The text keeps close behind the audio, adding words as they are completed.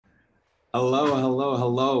Hello, hello,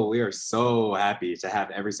 hello. We are so happy to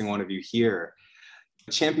have every single one of you here.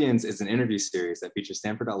 Champions is an interview series that features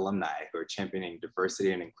Stanford alumni who are championing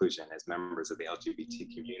diversity and inclusion as members of the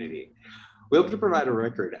LGBT community. We hope to provide a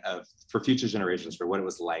record for future generations for what it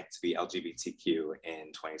was like to be LGBTQ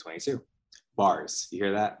in 2022. Bars, you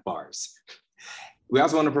hear that? Bars. We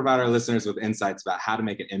also want to provide our listeners with insights about how to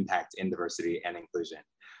make an impact in diversity and inclusion.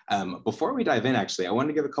 Before we dive in, actually, I wanted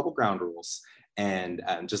to give a couple ground rules and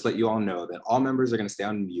just let you all know that all members are going to stay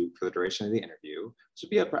on mute for the duration of the interview, which should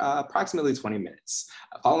be approximately 20 minutes.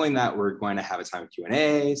 Following that, we're going to have a time of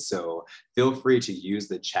Q&A, so feel free to use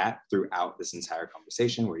the chat throughout this entire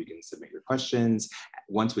conversation where you can submit your questions.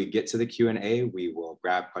 Once we get to the Q&A, we will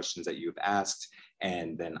grab questions that you've asked,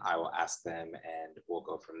 and then I will ask them, and we'll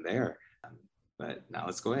go from there. But now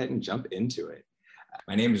let's go ahead and jump into it.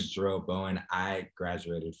 My name is Jerome Bowen. I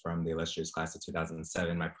graduated from the illustrious class of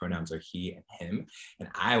 2007. My pronouns are he and him, and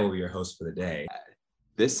I will be your host for the day.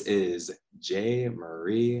 This is Jay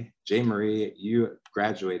Marie. Jay Marie, you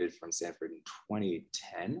graduated from Stanford in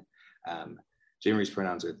 2010. Jay Marie's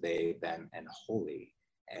pronouns are they, them, and holy.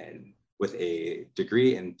 And with a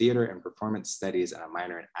degree in theater and performance studies and a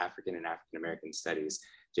minor in African and African American studies.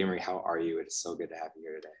 Jay Marie, how are you? It is so good to have you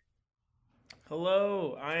here today.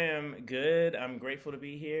 Hello, I am good. I'm grateful to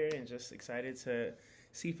be here and just excited to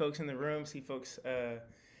see folks in the room, see folks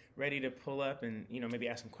ready to pull up and maybe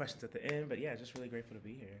ask some questions at the end. But yeah, just really grateful to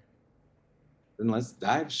be here. Then let's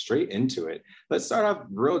dive straight into it. Let's start off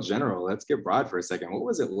real general. Let's get broad for a second. What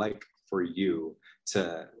was it like for you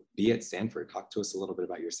to be at Stanford? Talk to us a little bit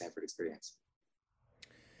about your Stanford experience.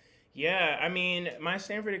 Yeah, I mean, my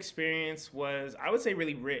Stanford experience was, I would say,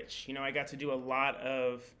 really rich. I got to do a lot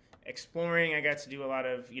of exploring. I got to do a lot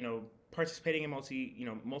of, participating in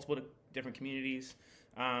multiple different communities.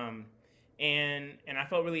 Um, and I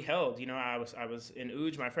felt really held. I was in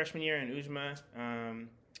UJ my freshman year in UJMA,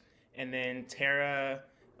 and then Terra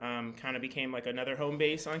kind of became like another home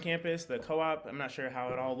base on campus. The co-op. I'm not sure how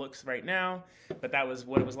it all looks right now, but that was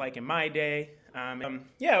what it was like in my day.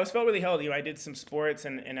 Yeah, it felt really held. I did some sports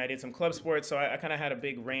and I did some club sports, so I kind of had a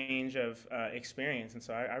big range of experience, and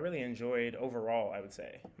so I really enjoyed overall. I would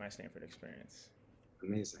say my Stanford experience.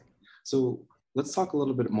 Amazing. So let's talk a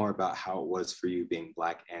little bit more about how it was for you being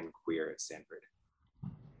Black and queer at Stanford.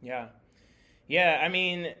 Yeah. Yeah, I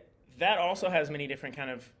mean, that also has many different kind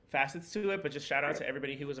of facets to it, but just shout out to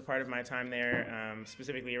everybody who was a part of my time there,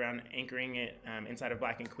 specifically around anchoring it inside of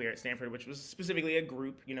Black and Queer at Stanford, which was specifically a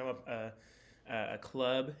group, a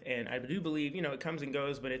club. And I do believe, it comes and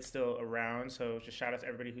goes, but it's still around. So just shout out to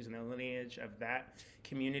everybody who's in the lineage of that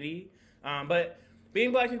community. But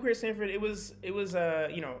being Black and Queer at Stanford, I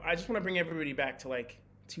just want to bring everybody back to like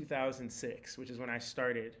 2006, which is when I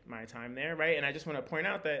started my time there, right? And I just want to point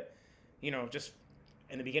out that just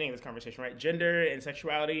in the beginning of this conversation, right? Gender and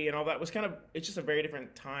sexuality and all that was it's just a very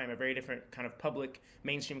different time, a very different kind of public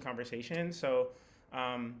mainstream conversation. So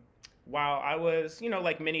while I was,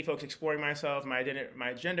 like many folks exploring myself, my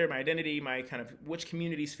gender, my identity, my kind of which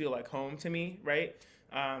communities feel like home to me, right?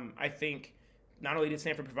 I think not only did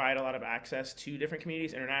Stanford provide a lot of access to different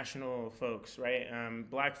communities, international folks, right?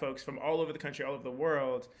 Black folks from all over the country, all over the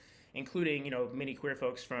world, including, many queer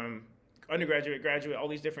folks from undergraduate, graduate, all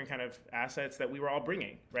these different kind of assets that we were all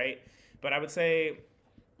bringing, right? But I would say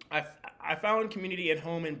I found community at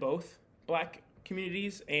home in both Black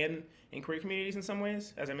communities and in queer communities in some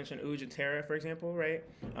ways. As I mentioned, UJ and Terra, for example, right?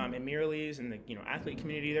 In Mirrorlees and the athlete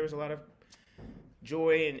community, there was a lot of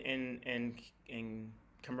joy and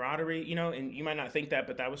camaraderie, and you might not think that,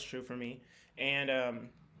 but that was true for me. And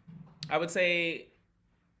I would say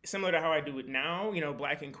similar to how I do it now,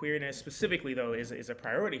 Black and queerness specifically though is a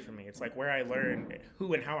priority for me. It's like where I learn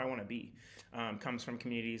who and how I want to be comes from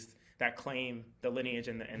communities that claim the lineage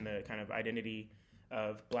and the kind of identity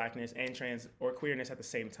of Blackness and trans or queerness at the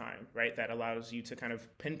same time, right? That allows you to kind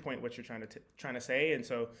of pinpoint what you're trying to say, and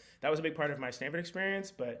so that was a big part of my Stanford experience,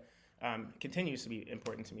 but continues to be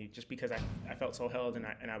important to me just because I felt so held,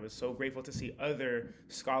 and I was so grateful to see other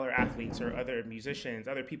scholar athletes or other musicians,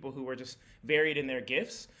 other people who were just varied in their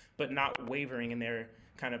gifts, but not wavering in their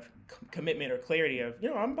kind of commitment or clarity of,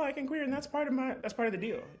 I'm Black and queer, and that's part of the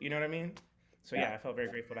deal. You know what I mean? So yeah, I felt very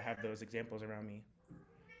grateful to have those examples around me.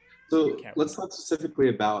 So Can't let's talk specifically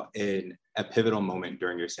about a pivotal moment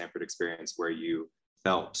during your Stanford experience where you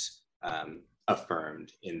felt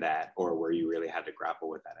affirmed in that, or where you really had to grapple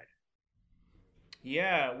with that idea.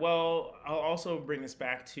 Yeah, well, I'll also bring this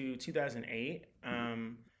back to 2008.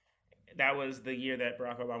 That was the year that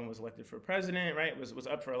Barack Obama was elected for president, right? Was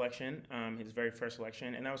up for election, his very first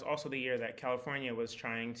election, and that was also the year that California was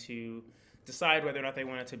trying to decide whether or not they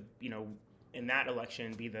wanted to, in that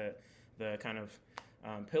election, be the kind of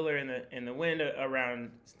pillar in the wind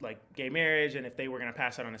around like gay marriage and if they were going to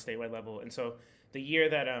pass it on a statewide level. And so the year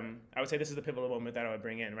that I would say this is the pivotal moment that I would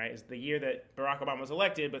bring in, right, is the year that Barack Obama was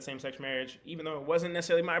elected, but same-sex marriage, even though it wasn't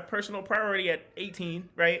necessarily my personal priority at 18,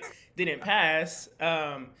 right, didn't pass.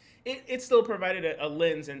 It still provided a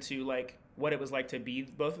lens into like what it was like to be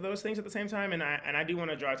both of those things at the same time. And I do want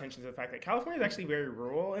to draw attention to the fact that California is actually very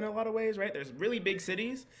rural in a lot of ways, right? There's really big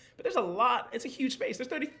cities, but there's a lot. It's a huge space. There's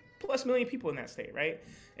 30 plus million people in that state, right?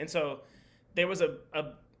 And so there was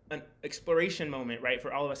an exploration moment, right,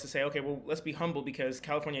 for all of us to say, okay, well, let's be humble because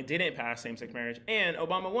California didn't pass same-sex marriage and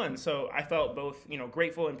Obama won. So I felt both,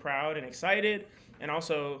 grateful and proud and excited, and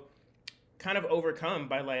also kind of overcome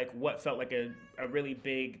by like what felt like a really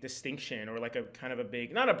big distinction, or like a kind of a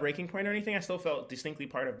big, not a breaking point or anything. I still felt distinctly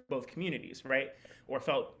part of both communities, right? Or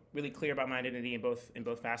felt really clear about my identity in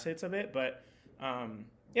both facets of it. But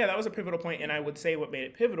yeah, that was a pivotal point. And I would say what made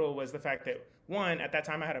it pivotal was the fact that, one, at that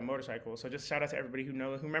time I had a motorcycle. So just shout out to everybody who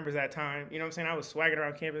remembers that time. You know what I'm saying? I was swagging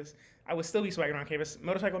around campus. I would still be swagging around campus,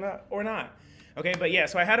 motorcycle or not. Okay, but yeah,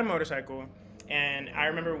 so I had a motorcycle, and I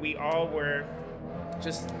remember we all were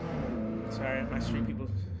just, sorry, my street people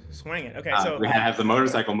swinging. Okay, so we had to have the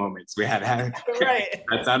motorcycle moments. We had right.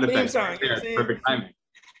 That sound effect. Song, Perfect timing.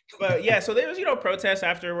 But yeah, so there was protests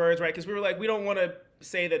afterwards, right? Because we were like, we don't want to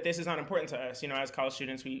say that this is not important to us. As college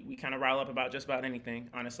students, we kind of rile up about just about anything,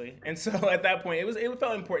 honestly. And so at that point, it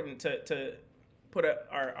felt important to put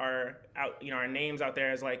our names out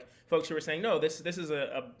there as like folks who were saying, no, this is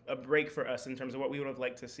a break for us in terms of what we would have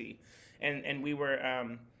liked to see. And we were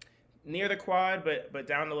near the quad, but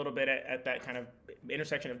down a little bit at that kind of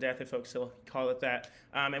intersection of death, if folks still call it that.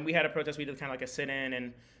 And we had a protest. We did kind of like a sit-in,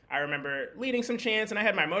 and I remember leading some chants, and I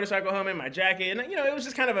had my motorcycle helmet, my jacket, and it was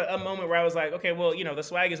just kind of a moment where I was like, okay, well, the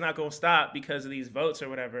swag is not going to stop because of these votes or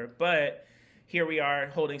whatever, but here we are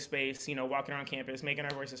holding space, walking around campus, making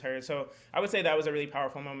our voices heard. So I would say that was a really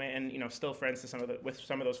powerful moment, and still friends with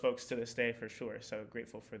some of those folks to this day for sure. So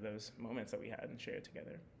grateful for those moments that we had and shared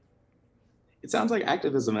together. It sounds like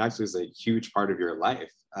activism actually is a huge part of your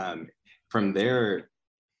life. From there,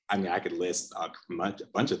 I mean, I could list a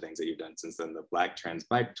bunch of things that you've done since then: the Black Trans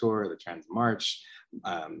Bike Tour, the Trans March,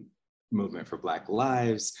 Movement for Black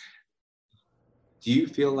Lives. Do you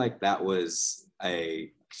feel like that was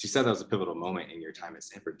because you said that was a pivotal moment in your time at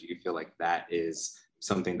Stanford, do you feel like that is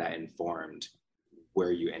something that informed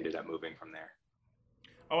where you ended up moving from there?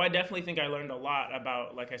 Oh, I definitely think I learned a lot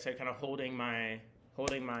about, like I said, kind of holding my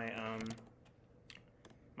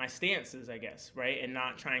my stances, I guess, right? And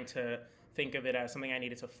not trying to think of it as something I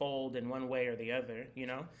needed to fold in one way or the other,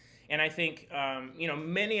 And I think,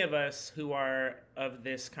 many of us who are of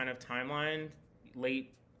this kind of timeline,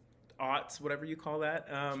 late aughts, whatever you call that,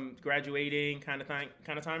 graduating kind of time,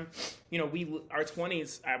 our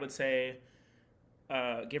 20s, I would say,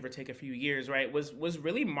 give or take a few years, right, was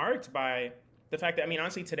really marked by the fact that,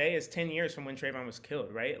 honestly, today is 10 years from when Trayvon was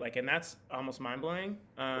killed, right? Like, and that's almost mind-blowing.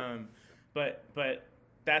 But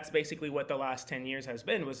that's basically what the last 10 years has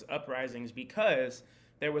been, was uprisings, because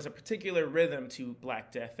there was a particular rhythm to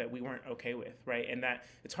Black death that we weren't okay with, right? And that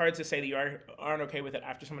it's hard to say that you aren't okay with it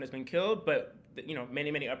after someone has been killed, but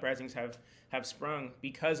many uprisings have sprung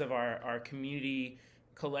because of our community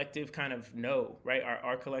collective kind of no, right?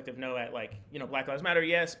 Our collective no at, like, Black Lives Matter,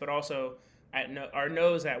 yes, but also at our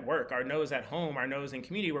no's at work, our no's at home, our no's in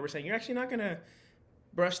community, where we're saying you're actually not gonna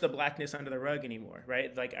brush the Blackness under the rug anymore,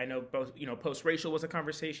 right? Like, I know both, post-racial was a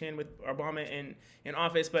conversation with Obama in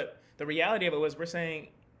office, but the reality of it was, we're saying,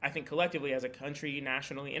 I think collectively as a country,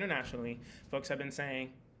 nationally, internationally, folks have been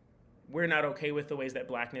saying, we're not okay with the ways that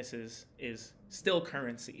Blackness is still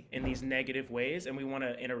currency in these negative ways, and we want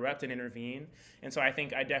to interrupt and intervene. And so I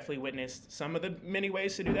think I definitely witnessed some of the many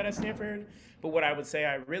ways to do that at Stanford, but what I would say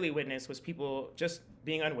I really witnessed was people just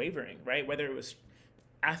being unwavering, right? Whether it was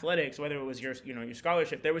athletics, whether it was your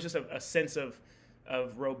scholarship, there was just a sense of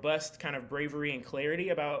robust kind of bravery and clarity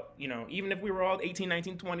about, even if we were all 18,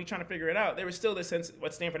 19, 20 trying to figure it out, there was still this sense,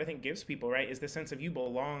 what Stanford I think gives people, right, is the sense of you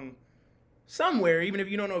belong somewhere, even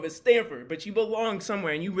if you don't know if it's Stanford, but you belong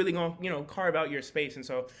somewhere, and you really gonna, carve out your space. And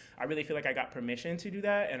so I really feel like I got permission to do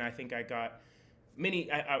that, and I think I got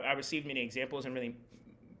I received many examples and really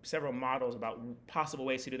several models about possible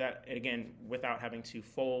ways to do that, and again, without having to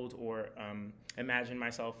fold or imagine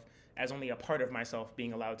myself as only a part of myself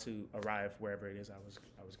being allowed to arrive wherever it is I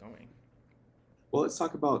was going. Well, let's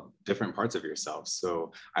talk about different parts of yourself.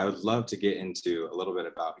 So I would love to get into a little bit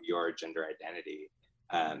about your gender identity.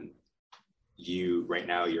 Right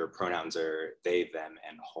now, your pronouns are they, them,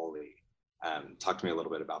 and holy. Talk to me a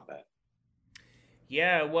little bit about that.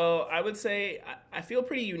 Yeah, well, I would say I feel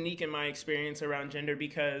pretty unique in my experience around gender,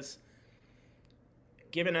 because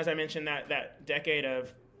given, as I mentioned, that decade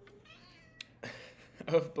of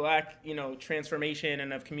Black, transformation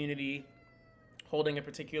and of community holding a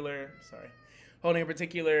particular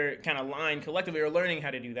kind of line collectively, or learning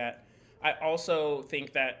how to do that, I also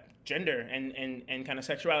think that gender and kind of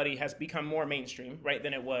sexuality has become more mainstream, right,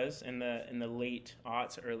 than it was in the late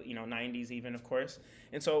aughts, early 90s even, of course.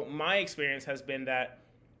 And so my experience has been that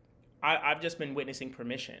I've just been witnessing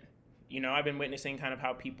permission. I've been witnessing kind of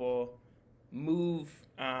how people move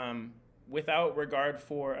without regard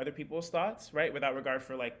for other people's thoughts, right? Without regard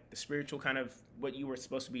for like the spiritual kind of what you were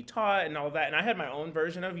supposed to be taught and all of that. And I had my own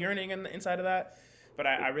version of yearning inside of that. But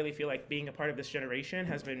I really feel like being a part of this generation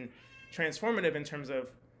has been transformative in terms of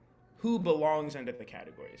who belongs under the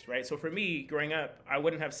categories, right? So for me, growing up, I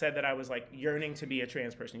wouldn't have said that I was like yearning to be a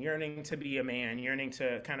trans person, yearning to be a man, yearning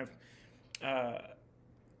to kind of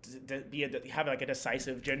have like a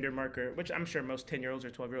decisive gender marker, which I'm sure most 10-year-olds or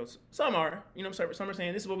 12-year-olds, some are, some are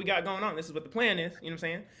saying, this is what we got going on, this is what the plan is, you know what I'm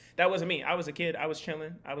saying? That wasn't me. I was a kid, I was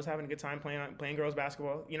chilling, I was having a good time playing girls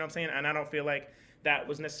basketball, you know what I'm saying? And I don't feel like that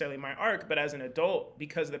was necessarily my arc, but as an adult,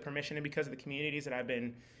 because of the permission and because of the communities that I've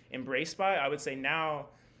been embraced by, I would say now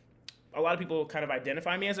a lot of people kind of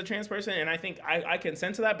identify me as a trans person, and I think I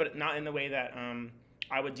consent to that, but not in the way that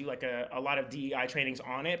I would do like a lot of DEI trainings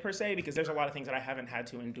on it per se, because there's a lot of things that I haven't had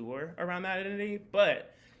to endure around that identity.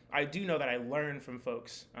 But I do know that I learn from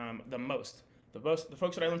folks the most. The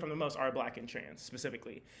folks that I learn from the most are Black and trans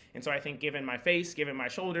specifically. And so I think given my face, given my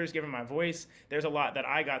shoulders, given my voice, there's a lot that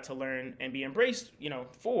I got to learn and be embraced,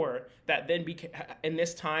 for that then in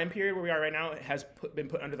this time period where we are right now, it has been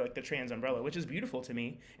put under like the trans umbrella, which is beautiful to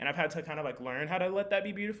me. And I've had to kind of like learn how to let that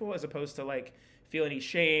be beautiful, as opposed to like feel any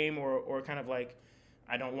shame or kind of like,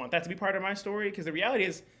 I don't want that to be part of my story, because the reality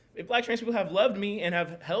is, if Black trans people have loved me and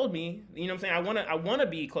have held me, you know what I'm saying? I want to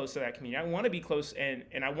be close to that community. I want to be close, and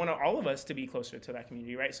I want all of us to be closer to that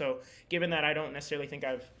community, right? So given that I don't necessarily think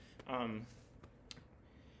I've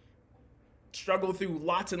struggled through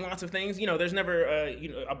lots and lots of things, there's never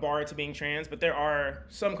a bar to being trans, but there are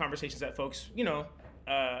some conversations that folks,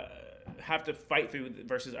 have to fight through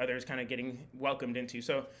versus others kind of getting welcomed into.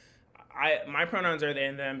 So my pronouns are they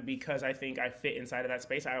and them, because I think I fit inside of that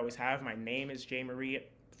space. I always have. My name is J. Marie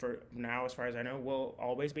for now, as far as I know, will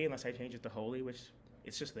always be, unless I change it to Holy, which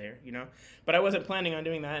it's just there, But I wasn't planning on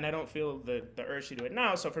doing that, and I don't feel the urge to do it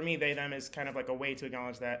now. So for me, they, them is kind of like a way to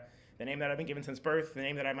acknowledge that the name that I've been given since birth, the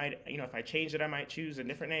name that I might, if I changed it, I might choose a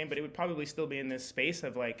different name, but it would probably still be in this space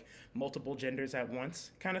of like multiple genders at once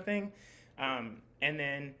kind of thing. And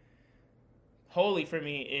then Holy for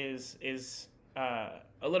me is a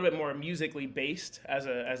little bit more musically based as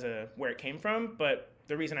a where it came from. But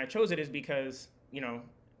the reason I chose it is because,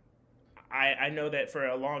 I know that for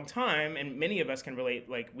a long time, and many of us can relate,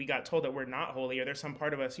 like we got told that we're not holy, or there's some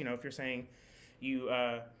part of us, if you're saying you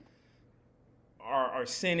are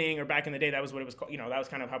sinning, or back in the day, that was what it was called, that was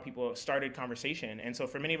kind of how people started conversation. And so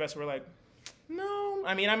for many of us, we're like, no,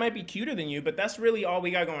 I mean, I might be cuter than you, but that's really all we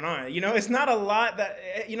got going on. It's not a lot that,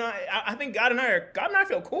 I think God and I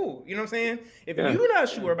feel cool. You know what I'm saying? If you're not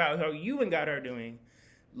sure about how you and God are doing,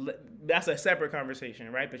 that's a separate conversation,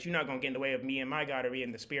 right? But you're not going to get in the way of me and my God, or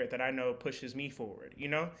in the spirit that I know pushes me forward,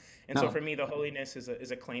 And so for me, the holiness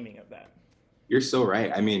is a claiming of that. You're so right.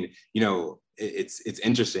 I mean, it's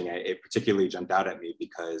interesting. It particularly jumped out at me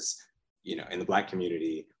because, in the Black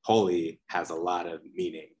community, holy has a lot of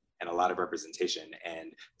meaning and a lot of representation.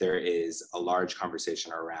 And there is a large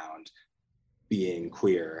conversation around being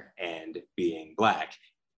queer and being Black,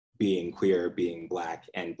 being queer, being Black,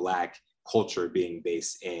 and Black culture being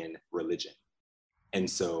based in religion. And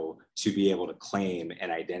so to be able to claim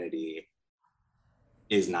an identity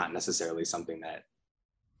is not necessarily something that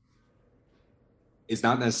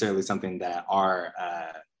our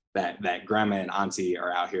that grandma and auntie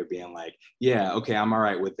are out here being like, yeah, okay, I'm all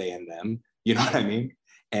right with they and them. You know what I mean?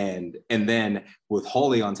 And then with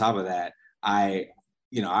Holy on top of that, I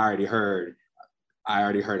already heard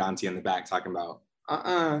auntie in the back talking about,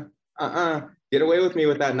 get away with me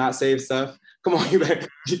with that not saved stuff. Come on, you better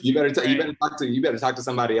talk to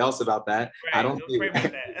somebody else about that. Right. I don't think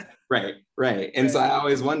that. Right. And so I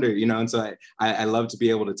always wonder, and so I love to be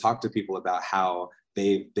able to talk to people about how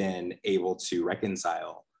they've been able to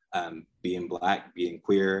reconcile being Black, being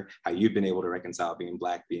queer, how you've been able to reconcile being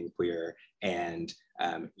Black, being queer, and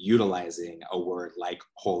utilizing a word like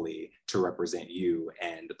holy to represent you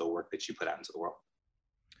and the work that you put out into the world.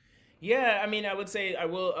 Yeah, I mean, I would say I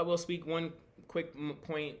will speak one quick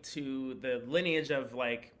point to the lineage of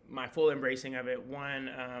like my full embracing of it.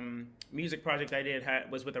 One music project I did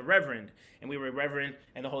was with a reverend, and we were Reverend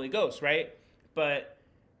and the Holy Ghost, right? But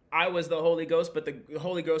I was the Holy Ghost, but the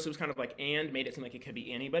Holy Ghost was kind of like and made it seem like it could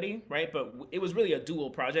be anybody, right? But it was really a dual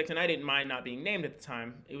project, and I didn't mind not being named at the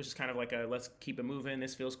time. It was just kind of like a let's keep it moving.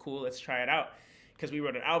 This feels cool. Let's try it out. Because we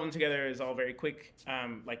wrote an album together, it was all very quick,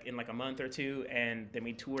 like in like a month or two, and then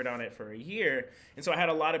we toured on it for a year. And so I had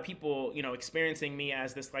a lot of people, you know, experiencing me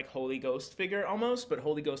as this like Holy Ghost figure almost, but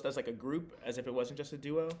Holy Ghost as like a group, as if it wasn't just a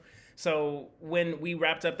duo. So when we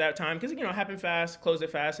wrapped up that time, because you know, it happened fast, closed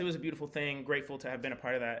it fast, it was a beautiful thing. Grateful to have been a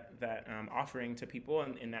part of that offering to people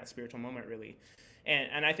in that spiritual moment, really.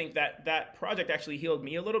 And I think that project actually healed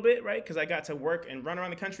me a little bit, right? Because I got to work and run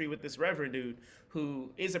around the country with this reverend dude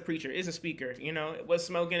who is a preacher, is a speaker, you know, was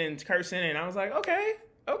smoking and cursing. And I was like, okay,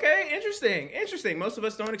 interesting. Most of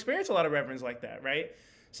us don't experience a lot of reverends like that, right?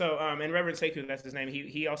 So, and Reverend Sekou, that's his name.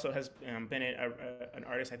 He also has been an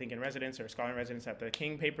artist, I think, in residence or a scholar in residence at the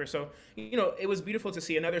King paper. So, you know, it was beautiful to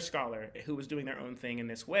see another scholar who was doing their own thing in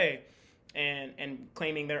this way and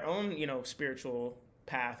claiming their own, you know, spiritual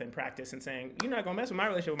path and practice and saying, you're not gonna mess with my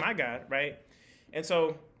relationship with my God, right? And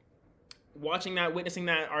so watching that, witnessing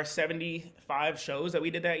that, our 75 shows that we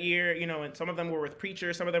did that year, you know, and some of them were with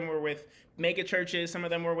preachers, some of them were with mega churches, some of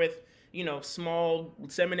them were with, you know, small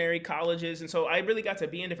seminary colleges. And so I really got to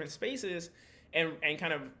be in different spaces and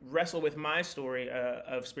kind of wrestle with my story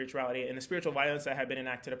of spirituality and the spiritual violence that had been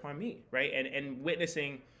enacted upon me, right? And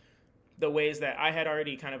witnessing the ways that I had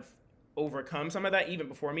already kind of overcome some of that even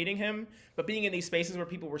before meeting him, but being in these spaces where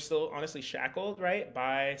people were still honestly shackled, right,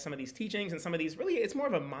 by some of these teachings and some of these, really, it's more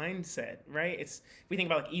of a mindset, right? It's, if we think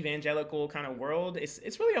about like evangelical kind of world,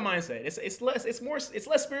 it's really a mindset. It's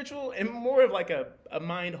less spiritual and more of like a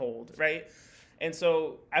mind hold, right? And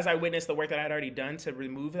so as I witnessed the work that I had already done to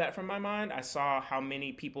remove that from my mind, I saw how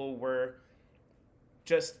many people were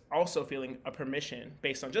just also feeling a permission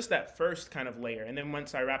based on just that first kind of layer. And then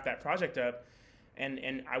once I wrapped that project up,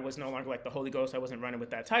 and I was no longer like the Holy Ghost. I wasn't running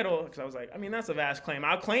with that title because I was like, I mean, that's a vast claim.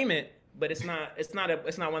 I'll claim it, but it's not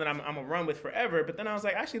one that I'm gonna run with forever. But then I was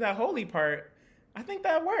like, actually, that holy part, I think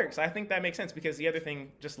that works. I think that makes sense because the other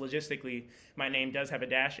thing, just logistically, my name does have a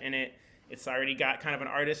dash in it. It's already got kind of an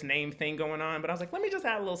artist name thing going on, but I was like, let me just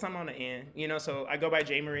add a little something on the end, you know. So I go by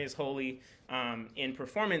J. Marie is Holy in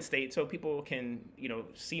performance state, so people can, you know,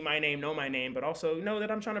 see my name, know my name, but also know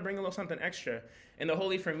that I'm trying to bring a little something extra. And the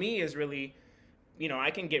holy for me is really, you know,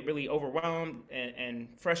 I can get really overwhelmed and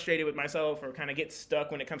frustrated with myself or kind of get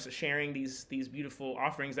stuck when it comes to sharing these beautiful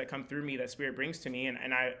offerings that come through me that Spirit brings to me.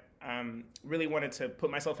 And I really wanted to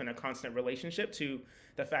put myself in a constant relationship to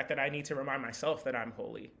the fact that I need to remind myself that I'm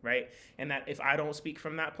holy, right? And that if I don't speak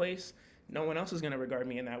from that place, no one else is going to regard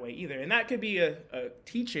me in that way either. And that could be a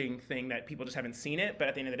teaching thing that people just haven't seen it. But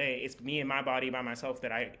at the end of the day, it's me and my body by myself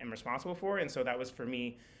that I am responsible for. And so that was for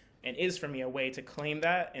me and is for me a way to claim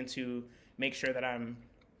that and to make sure that I'm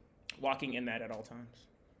walking in that at all times.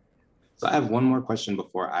 So I have one more question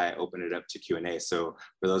before I open it up to Q&A. So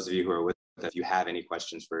for those of you who are with us, if you have any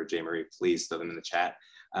questions for J. Marie, please throw them in the chat.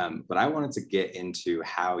 But I wanted to get into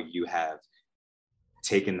how you have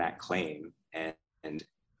taken that claim and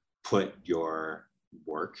put your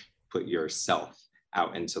work, put yourself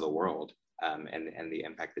out into the world and the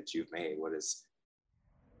impact that you've made. What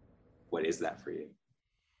is that for you?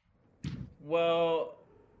 Well,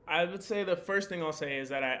 I would say the first thing I'll say is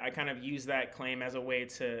that I kind of use that claim as a way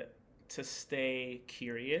to stay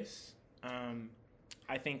curious.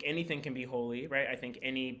 I think anything can be holy, right? I think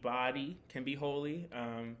any body can be holy.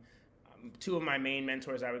 Two of my main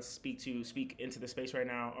mentors I would speak into the space right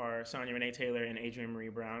now are Sonia Renee Taylor and Adrienne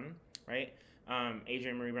Maree Brown, right?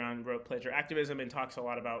 Adrienne Maree Brown wrote Pleasure Activism and talks a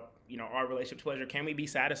lot about, you know, our relationship to pleasure. Can we be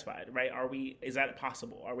satisfied, right? Is that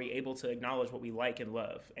possible? Are we able to acknowledge what we like and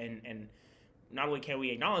love? And not only can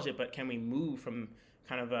we acknowledge it, but can we move from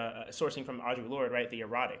kind of sourcing from Audre Lorde, right? The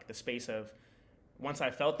erotic, the space of once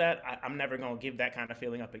I felt that, I'm never going to give that kind of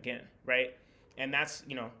feeling up again, right? And that's,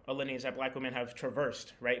 you know, a lineage that Black women have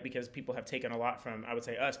traversed, right? Because people have taken a lot from, I would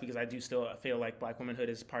say, us, because I do still feel like Black womanhood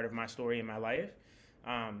is part of my story in my life.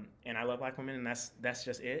 And I love Black women, and that's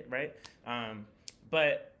just it, right?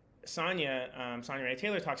 But Sonia Renee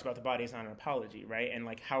Taylor talks about the body as not an apology, right? And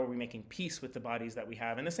like, how are we making peace with the bodies that we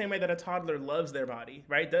have? In the same way that a toddler loves their body,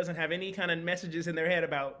 right? Doesn't have any kind of messages in their head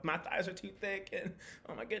about my thighs are too thick and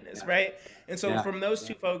oh my goodness, right? And so from those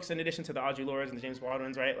two folks, in addition to the Audre Lordes and the James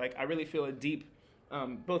Baldwins, right? Like, I really feel a deep,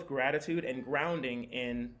 both gratitude and grounding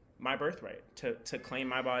in my birthright to claim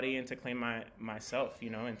my body and to claim myself,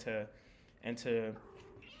 you know, and to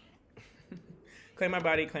claim my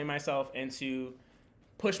body, claim myself, and to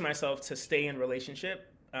push myself to stay in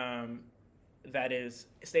relationship,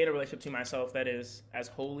 stay in a relationship to myself that is as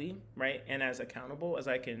holy, right, and as accountable as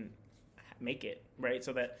I can make it, right,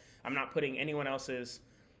 so that I'm not putting anyone else's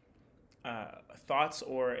thoughts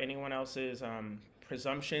or anyone else's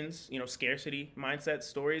presumptions, scarcity mindset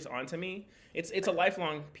stories onto me. It's a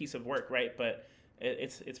lifelong piece of work, right? But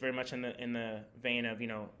it's very much in the vein of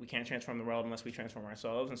we can't transform the world unless we transform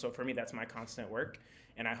ourselves, and so for me that's my constant work,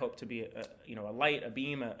 and I hope to be a light, a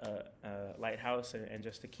beam, a lighthouse, and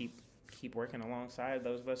just to keep working alongside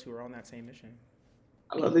those of us who are on that same mission.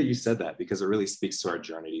 I love that you said that, because it really speaks to our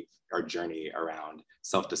journey around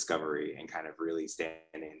self-discovery and kind of really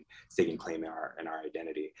staking claim in our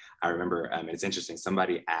identity. I remember, and it's interesting,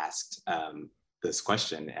 somebody asked this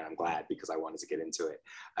question, and I'm glad because I wanted to get into it.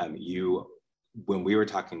 When we were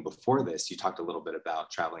talking before this, you talked a little bit about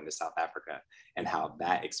traveling to South Africa and how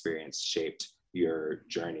that experience shaped your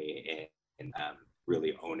journey in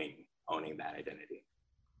really owning that identity.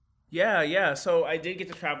 Yeah. So I did get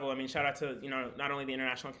to travel. I mean, shout out to not only the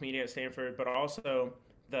international community at Stanford, but also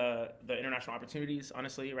the international opportunities.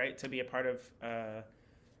 Honestly, right, to be a part of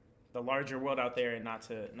the larger world out there, and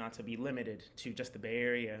not to be limited to just the Bay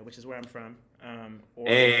Area, which is where I'm from.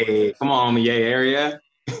 Hey, come on, Yay area.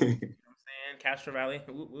 Castro Valley.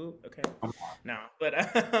 Woo, okay. No, but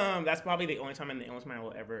that's probably the only time I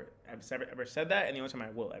will ever said that, and the only time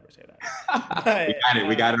I will ever say that. But,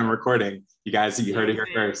 we got it on recording. You guys, you heard it here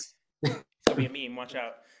first. It'll be a meme. Watch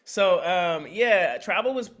out. So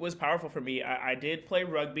travel was powerful for me. I did play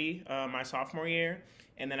rugby my sophomore year,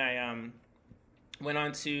 and then I went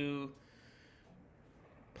on to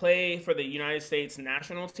play for the United States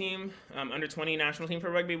national team, under 20 national team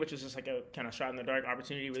for rugby, which is just like a kind of shot in the dark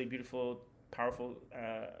opportunity, really beautiful, powerful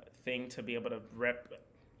thing to be able to rep,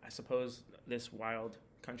 I suppose, this wild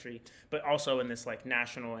country, but also in this like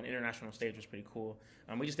national and international stage was pretty cool.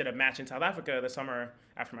 We just did a match in South Africa the summer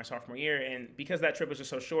after my sophomore year, and because that trip was just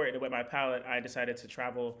so short and it wet my palate, I decided to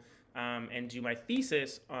travel and do my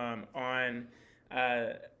thesis on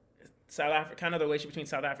South Africa, kind of the relationship between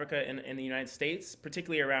South Africa and the United States,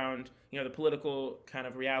 particularly around the political kind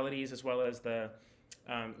of realities, as well as the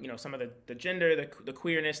some of the gender, the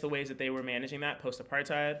queerness, the ways that they were managing that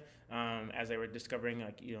post-apartheid, as they were discovering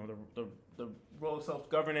the role of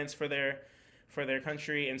self-governance for their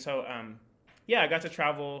country. And so I got to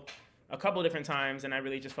travel a couple of different times, and I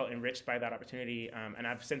really just felt enriched by that opportunity. And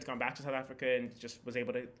I've since gone back to South Africa and just was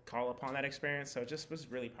able to call upon that experience. So it just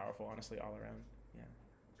was really powerful, honestly, all around.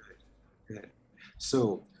 Yeah. Good.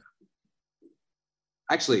 So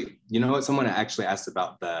actually, you know what? Someone actually asked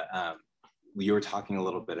about you were talking a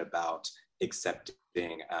little bit about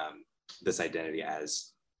accepting this identity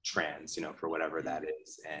as trans, for whatever that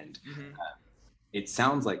is. And it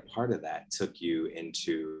sounds like part of that took you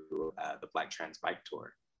into the Black Trans Bike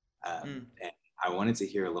Tour. And I wanted to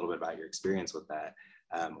hear a little bit about your experience with that.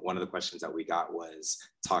 One of the questions that we got was,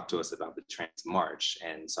 talk to us about the Trans March.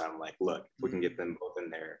 And so I'm like, look, we can get them both in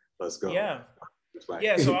there. Let's go.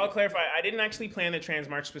 Yeah, so I'll clarify. I didn't actually plan the Trans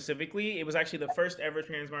March specifically. It was actually the first ever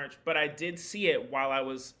Trans March, but I did see it while I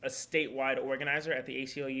was a statewide organizer at the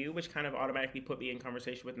ACLU, which kind of automatically put me in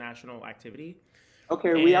conversation with national activity.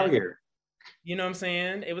 Okay, we out here. You know what I'm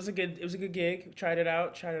saying? It was a good gig. Tried it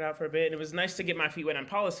out for a bit. And it was nice to get my feet wet on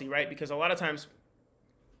policy, right? Because a lot of times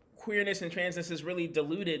queerness and transness is really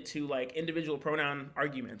diluted to like individual pronoun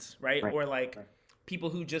arguments, right? Or like people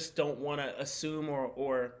who just don't want to assume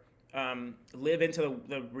or live into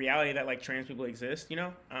the reality that like trans people exist,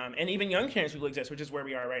 and even young trans people exist, which is where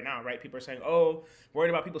we are right now, right? People are saying, oh, worried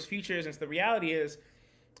about people's futures. And so the reality is,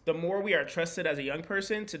 the more we are trusted as a young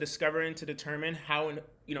person to discover and to determine how and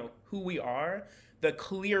who we are, the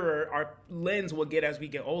clearer our lens will get as we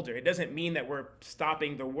get older. It doesn't mean that we're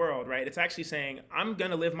stopping the world, right? It's actually saying, I'm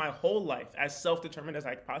gonna live my whole life as self-determined as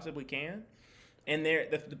I possibly can. And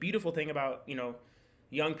the beautiful thing about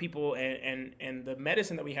young people and the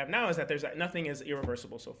medicine that we have now is that there's nothing is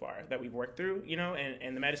irreversible so far that we've worked through,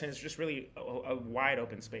 and the medicine is just really a wide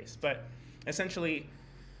open space. But essentially,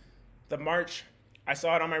 the march, I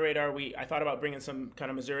saw it on my radar. I thought about bringing some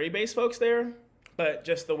kind of Missouri-based folks there, but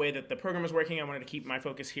just the way that the program was working, I wanted to keep my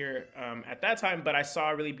focus here at that time. But I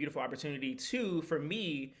saw a really beautiful opportunity to, for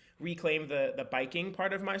me, reclaim the biking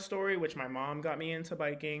part of my story, which my mom got me into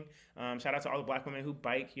biking. Shout out to all the Black women who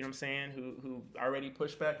bike, you know what I'm saying, who already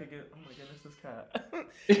pushed back against, oh my goodness, this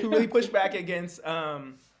cat, who really pushed back against,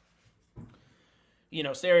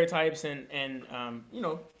 stereotypes and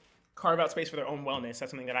carve out space for their own wellness.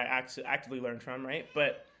 That's something that I actively learned from, right?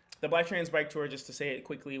 But the Black Trans Bike Tour, just to say it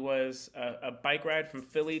quickly, was a bike ride from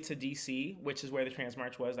Philly to DC, which is where the Trans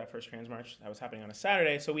March was, that first Trans March that was happening on a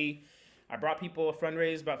Saturday. So I brought people a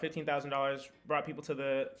fundraise, about $15,000, brought people to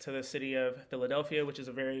the city of Philadelphia, which is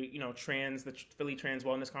a very, the Philly Trans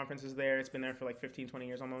Wellness Conference is there. It's been there for like 15, 20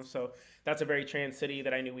 years almost. So that's a very trans city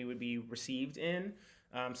that I knew we would be received in.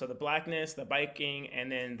 So the blackness, the biking,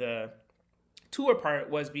 and then the tour part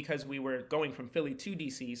was because we were going from Philly to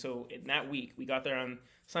DC. So in that week, we got there on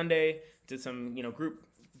Sunday, did some group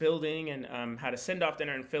building, and had a send off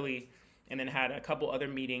dinner in Philly, and then had a couple other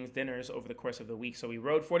meetings, dinners over the course of the week. So we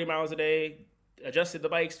rode 40 miles a day, adjusted the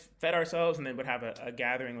bikes, fed ourselves, and then would have a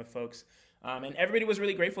gathering with folks. And everybody was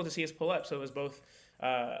really grateful to see us pull up. So it was both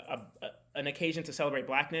an occasion to celebrate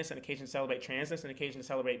blackness, an occasion to celebrate transness, an occasion to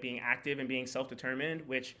celebrate being active and being self-determined,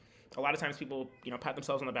 which a lot of times people, pat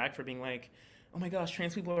themselves on the back for being like, oh my gosh,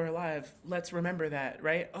 trans people are alive. Let's remember that,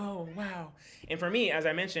 right? Oh, wow. And for me, as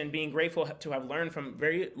I mentioned, being grateful to have learned from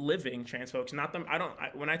very living trans folks, not them.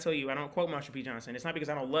 When I tell you, I don't quote Marsha P. Johnson, it's not because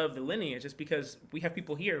I don't love the lineage, it's because we have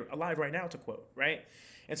people here alive right now to quote, right?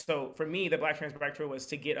 And so for me, the Black Trans Bike Tour was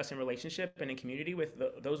to get us in relationship and in community with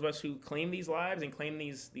those of us who claim these lives and claim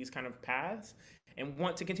these kind of paths and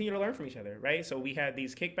want to continue to learn from each other, right? So we had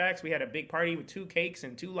these kickbacks. We had a big party with 2 cakes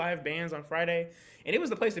and 2 live bands on Friday. And it was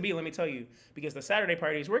the place to be, let me tell you, because the Saturday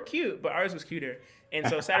parties were cute, but ours was cuter. And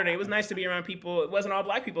so Saturday, it was nice to be around people. It wasn't all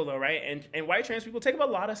black people though, right? And white trans people take up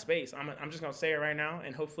a lot of space. I'm just gonna say it right now.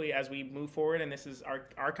 And hopefully as we move forward, and this is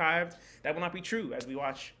archived, that will not be true as we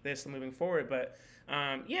watch this moving forward. But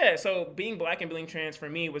so being black and being trans for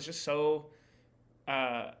me was just so,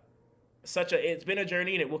 it's been a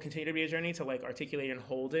journey, and it will continue to be a journey to like articulate and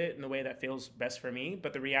hold it in the way that feels best for me.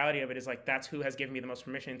 But the reality of it is like, that's who has given me the most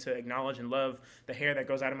permission to acknowledge and love the hair that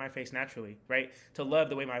goes out of my face naturally, right? To love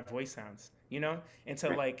the way my voice sounds, and to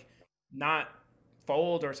like not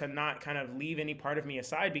fold or to not kind of leave any part of me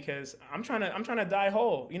aside, because I'm trying to die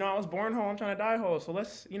whole. I was born whole, I'm trying to die whole. So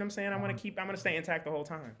let's, what I'm saying? I'm going to stay intact the whole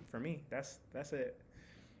time. For me, that's it.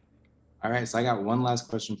 All right, so I got one last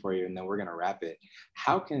question for you, and then we're gonna wrap it.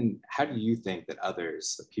 How do you think that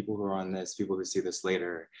others, the people who are on this, people who see this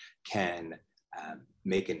later, can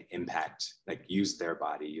make an impact, like use their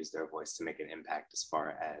body, use their voice to make an impact as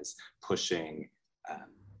far as pushing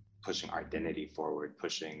identity forward,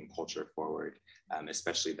 pushing culture forward,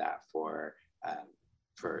 especially that for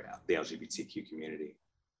the LGBTQ community?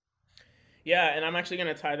 Yeah, and I'm actually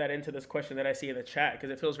going to tie that into this question that I see in the chat, because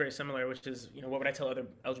it feels very similar, which is, what would I tell other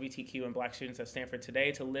LGBTQ and Black students at Stanford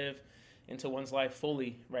today to live into one's life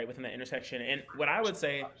fully, right, within that intersection? And what I would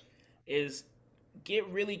say is get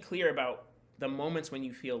really clear about the moments when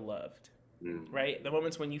you feel loved, right? The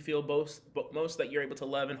moments when you feel most that you're able to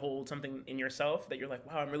love and hold something in yourself that you're like,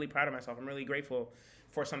 wow, I'm really proud of myself. I'm really grateful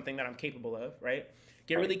for something that I'm capable of, right?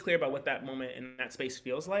 Get really clear about what that moment and that space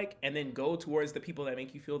feels like, and then go towards the people that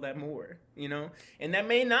make you feel that more, And that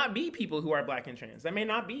may not be people who are Black and trans. That may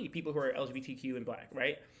not be people who are LGBTQ and Black,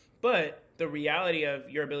 right? But the reality of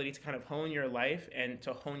your ability to kind of hone your life and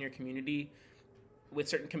to hone your community with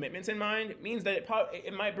certain commitments in mind means that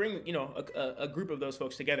it might bring, a group of those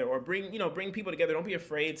folks together, or bring people together. Don't be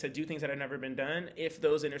afraid to do things that have never been done if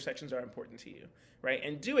those intersections are important to you, right?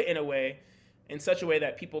 And do it in such a way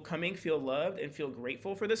that people coming feel loved and feel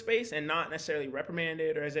grateful for the space, and not necessarily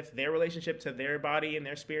reprimanded or as if their relationship to their body and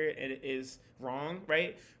their spirit is wrong,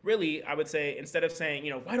 right? Really, I would say, instead of saying,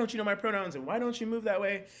 why don't you know my pronouns and why don't you move that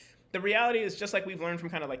way? The reality is, just like we've learned from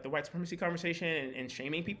kind of like the white supremacy conversation and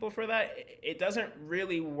shaming people for that, it doesn't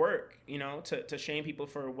really work, to shame people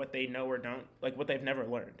for what they know or don't, like what they've never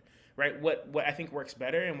learned, right? What I think works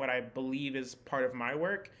better, and what I believe is part of my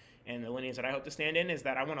work and the lineage that I hope to stand in, is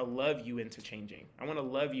that I want to love you into changing. I want to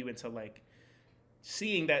love you into like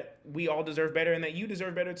seeing that we all deserve better, and that you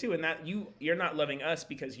deserve better too, and that you're not loving us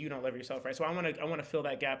because you don't love yourself, right? So I want to fill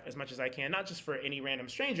that gap as much as I can, not just for any random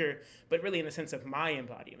stranger, but really in the sense of my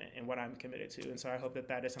embodiment and what I'm committed to. And so I hope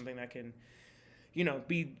that is something that can,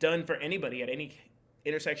 be done for anybody at any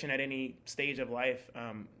intersection, at any stage of life,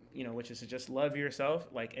 which is to just love yourself,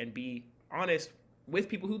 like, and be honest with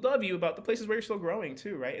people who love you about the places where you're still growing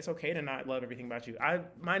too, right? It's okay to not love everything about you.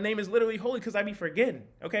 My name is literally holy because I be forgetting,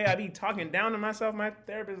 okay? I be talking down to myself. My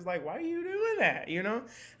therapist is like, why are you doing that, And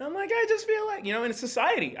I'm like, I just feel like, in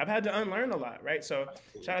society, I've had to unlearn a lot, right? So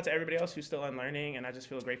shout out to everybody else who's still unlearning, and I just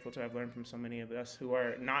feel grateful to have learned from so many of us who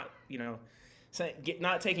are not,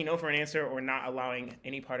 not taking no for an answer, or not allowing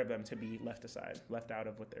any part of them to be left aside, left out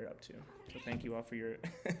of what they're up to. So thank you all for your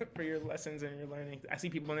for your lessons and your learning. I see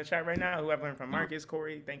people in the chat right now who I've learned from. Marcus,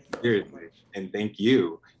 Corey, thank you. Seriously. And thank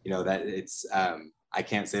you. That it's I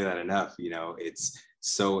can't say that enough. It's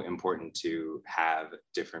so important to have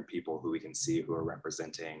different people who we can see who are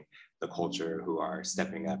representing the culture, who are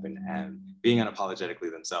stepping up and being unapologetically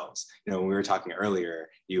themselves. When we were talking earlier,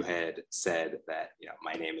 you had said that,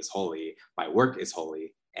 my name is holy, my work is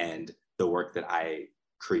holy, and the work that I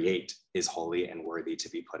create is holy and worthy to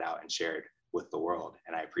be put out and shared with the world.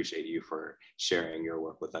 And I appreciate you for sharing your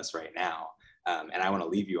work with us right now. And I want to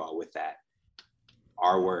leave you all with that.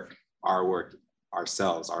 Our work,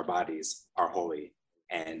 ourselves, our bodies are holy,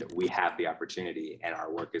 and we have the opportunity, and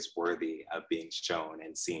our work is worthy of being shown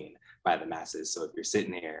and seen by the masses. So if you're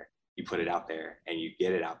sitting here, you put it out there and you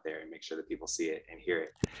get it out there and make sure that people see it and hear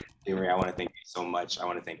it. Jean-Marie, I want to thank you so much. I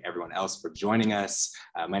want to thank everyone else for joining us.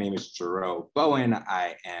 My name is Jerome Bowen.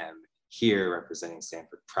 I am here representing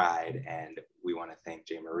Stanford Pride, and we want to thank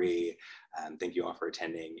Jean-Marie. Thank you all for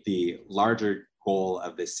attending. The larger goal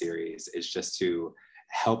of this series is just to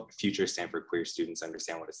help future Stanford queer students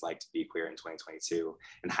understand what it's like to be queer in 2022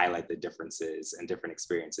 and highlight the differences and different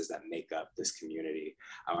experiences that make up this community.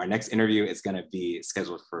 Our next interview is going to be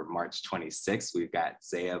scheduled for March 26th. We've got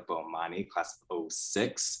Zaya Bomani, class of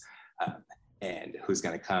 06, and who's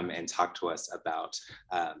going to come and talk to us about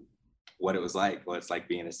what it's like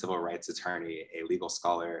being a civil rights attorney, a legal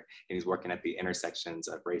scholar, and he's working at the intersections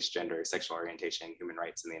of race, gender, sexual orientation, human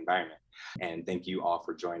rights, and the environment. And thank you all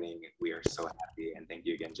for joining. We are so happy. And thank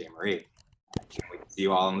you again, Jean-Marie. Can't wait to see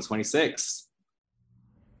you all on the 26th.